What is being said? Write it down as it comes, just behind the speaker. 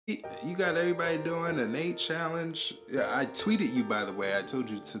You got everybody doing a Nate challenge. Yeah, I tweeted you, by the way. I told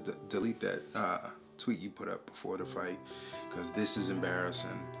you to delete that tweet you put up before the fight because this is embarrassing.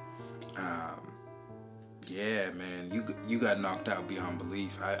 Yeah, man, you got knocked out beyond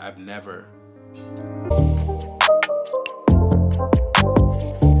belief. I've never.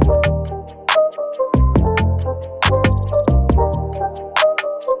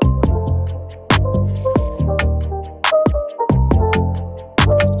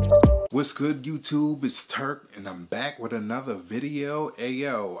 What's good, YouTube? It's Turk, and I'm back with another video. Hey,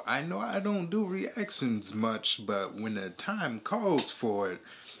 yo, I know I don't do reactions much, but when the time calls for it,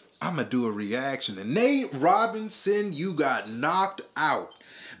 I'ma do a reaction. And Nate Robinson, you got knocked out.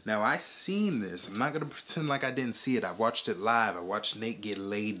 Now, I seen this. I'm not gonna pretend like I didn't see it. I watched it live. I watched Nate get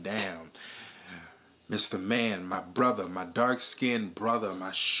laid down. Mr. Man, my brother, my dark-skinned brother,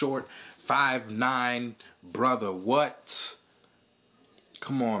 my short 5'9" brother. What?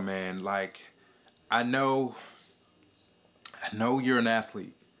 Come on, man. Like, I know you're an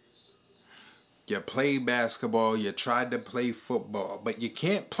athlete. You play basketball, you tried to play football, but you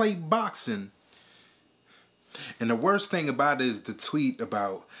can't play boxing. And the worst thing about it is the tweet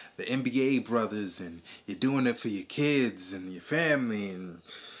about the NBA brothers and you're doing it for your kids and your family. And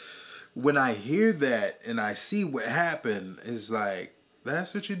when I hear that and I see what happened, it's like,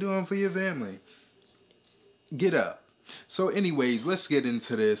 that's what you're doing for your family. Get up. So anyways, let's get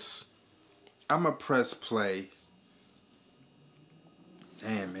into this. I'm going to press play.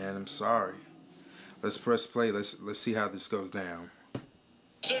 Damn, man, I'm sorry. Let's press play. Let's see how this goes down.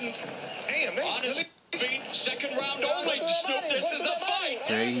 Damn, on his feet, second round only. Snoop, this is a fight.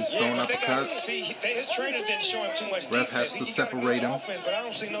 Okay, he's throwing uppercuts. His trainers didn't show him too much defense. Ref has to separate him. Offense, but I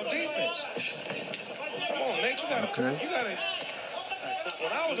don't see no defense. Come on, Nate, you gotta.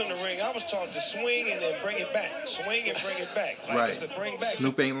 When I was in the ring, I was taught to swing and then bring it back. Swing and bring it back. Like right. Bring back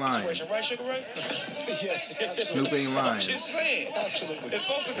Snoop ain't lying. Right, Sugar Ray? Yes. Snoop ain't lying. I'm just saying. Absolutely.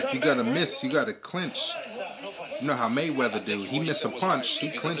 If you gotta miss, you gotta clinch. You know how Mayweather do. He miss a punch, he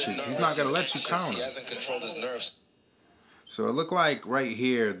clinches. He's not gonna let you counter. He hasn't controlled his nerves. So it looked like right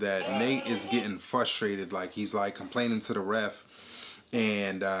here that Nate is getting frustrated, like he's like complaining to the ref,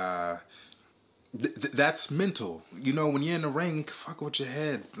 and that's mental. You know, when you're in the ring, you can fuck with your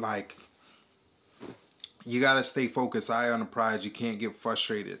head. Like, you gotta stay focused, eye on the prize. You can't get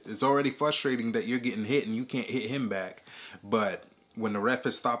frustrated. It's already frustrating that you're getting hit and you can't hit him back. But when the ref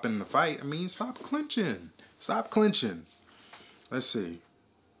is stopping the fight, I mean, stop clinching. Stop clinching. Let's see.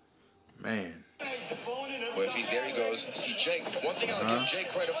 Man. Well, if he's there, he goes. See, Jake, one thing I'll give Jake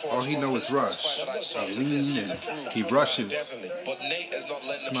credit for. All he knows is rush. He leans and he rushes. But Nate is not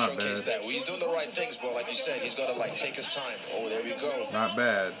letting him showcase that. Well, he's doing the right things, but like you said, he's got to like take his time. Oh, there we go. Not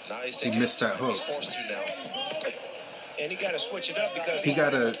bad. He missed that hook. He's forced to now. And he got to switch it up because he's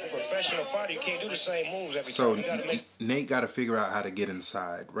a professional fighter. You can't do the same moves every time. So Nate got to figure out how to get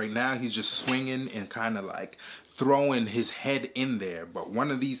inside. Right now, he's just swinging and kind of like throwing his head in there. But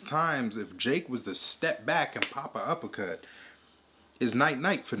one of these times, if Jake was to step back and pop an uppercut, it's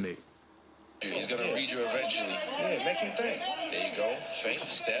night-night for Nate. He's going to read you eventually. Yeah, make him think. There you go. Feint,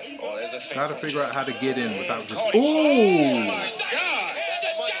 step. Oh, there's a feint. Got to figure out how to get in without just... Oh, ooh! my God!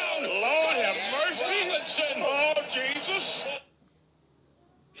 Lord have mercy! Oh, Jesus!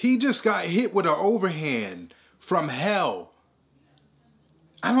 He just got hit with an overhand from hell.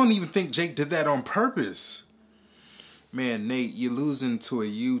 I don't even think Jake did that on purpose. Man, Nate, you're losing to a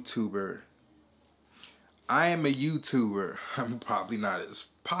YouTuber. I am a YouTuber. I'm probably not as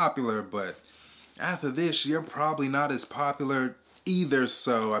popular, but after this, you're probably not as popular either.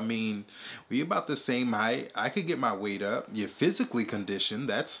 So, I mean, we're about the same height. I could get my weight up. You're physically conditioned.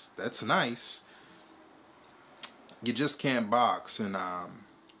 That's nice. You just can't box, and I'll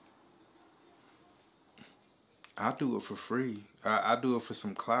do it for free. I'll do it for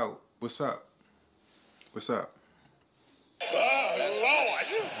some clout. What's up? What's up? Oh, Lord.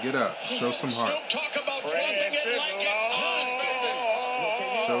 Get up. Show some heart. Talk about it like it's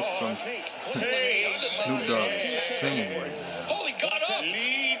Show some. Snoop Dogg is singing right now. Holy God up.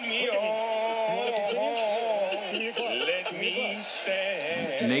 Lead me on. Let me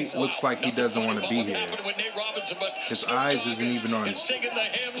stand. Nate looks like he doesn't want to be here. His eyes isn't even on.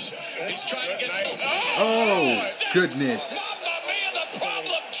 Oh, goodness.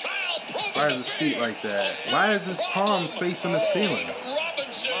 Why is his feet like that? Why is his palms facing the ceiling?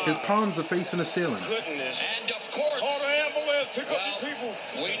 His palms are facing the ceiling. And of course,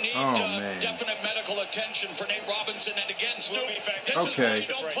 we need definite medical attention for Nate Robinson. And again, Snoop, this is why you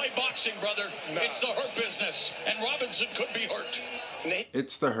don't play boxing, brother. It's the hurt business, and Robinson could be hurt.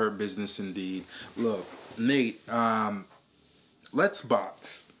 It's the hurt business indeed. Look, Nate, let's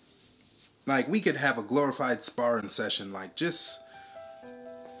box. Like, we could have a glorified sparring session. Like, just...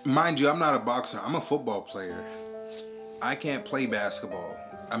 Mind you, I'm not a boxer. I'm a football player. I can't play basketball.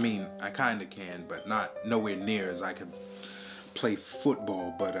 I mean, I kind of can, but not nowhere near as I could play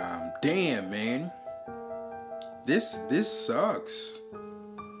football. But, damn, man. This sucks.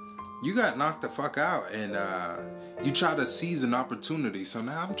 You got knocked the fuck out, and you try to seize an opportunity. So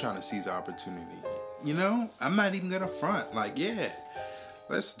now I'm trying to seize an opportunity. You know, I'm not even gonna front. Like, yeah,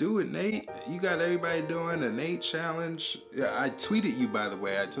 let's do it, Nate. You got everybody doing a Nate challenge. Yeah, I tweeted you, by the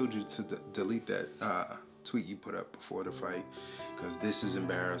way. I told you to delete that tweet you put up before the fight, because this is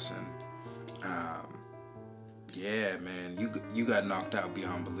embarrassing. Yeah, man, you got knocked out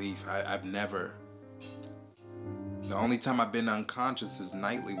beyond belief. I've never. The only time I've been unconscious is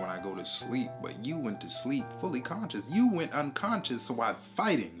nightly when I go to sleep. But you went to sleep fully conscious. You went unconscious while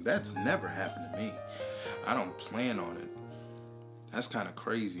fighting. That's never happened to me. I don't plan on it. That's kind of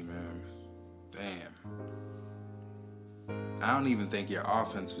crazy, man. Damn. I don't even think your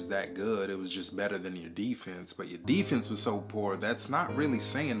offense was that good. It was just better than your defense. But your defense was so poor, that's not really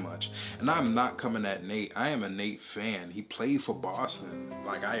saying much. And I'm not coming at Nate. I am a Nate fan. He played for Boston.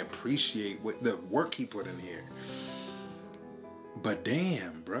 Like, I appreciate the work he put in here. But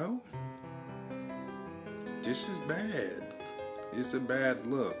damn, bro. This is bad. It's a bad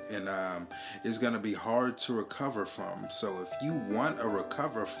look. And it's going to be hard to recover from. So if you want a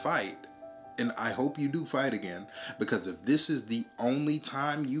recover fight, and I hope you do fight again, because if this is the only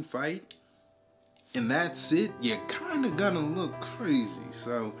time you fight, and that's it, you're kind of going to look crazy.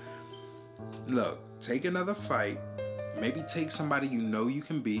 So, look, take another fight. Maybe take somebody you know you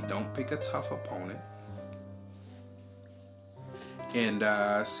can beat. Don't pick a tough opponent. And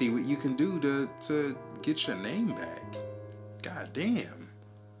see what you can do to get your name back. God damn.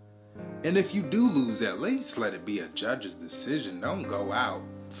 And if you do lose, at least let it be a judge's decision. Don't go out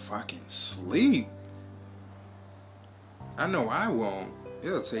fucking sleep. I know I won't.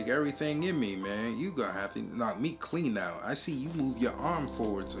 It'll take everything in me, man. You gonna have to knock me clean out. I see you move your arm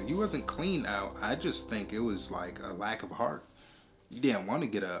forward, so you wasn't clean out. I just think it was like a lack of heart. You didn't want to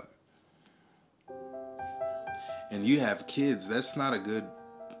get up. And you have kids. That's not a good...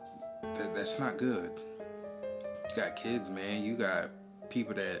 That's not good. You got kids, man. You got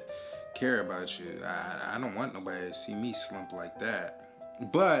people that care about you. I don't want nobody to see me slump like that.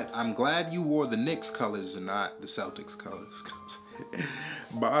 But I'm glad you wore the Knicks colors and not the Celtics colors.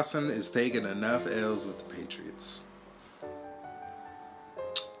 Boston is taking enough L's with the Patriots.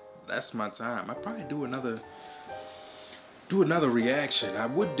 That's my time. I'd probably do another reaction. I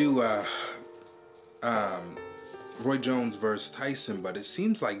would do Roy Jones versus Tyson, but it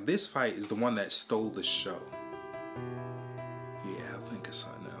seems like this fight is the one that stole the show. Yeah, I think it's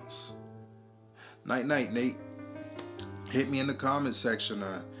something else. Night, Nate. Hit me in the comment section.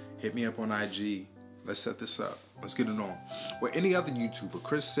 Hit me up on IG. Let's set this up. Let's get it on. Or any other YouTuber.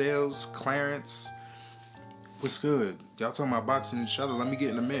 Chris Sales, Clarence. What's good? Y'all talking about boxing each other. Let me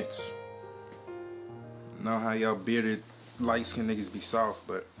get in the mix. I know how y'all bearded, light-skinned niggas be soft,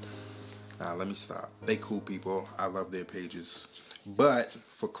 but... let me stop. They cool people. I love their pages. But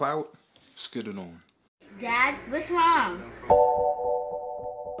for clout, let's get it on. Dad, what's wrong?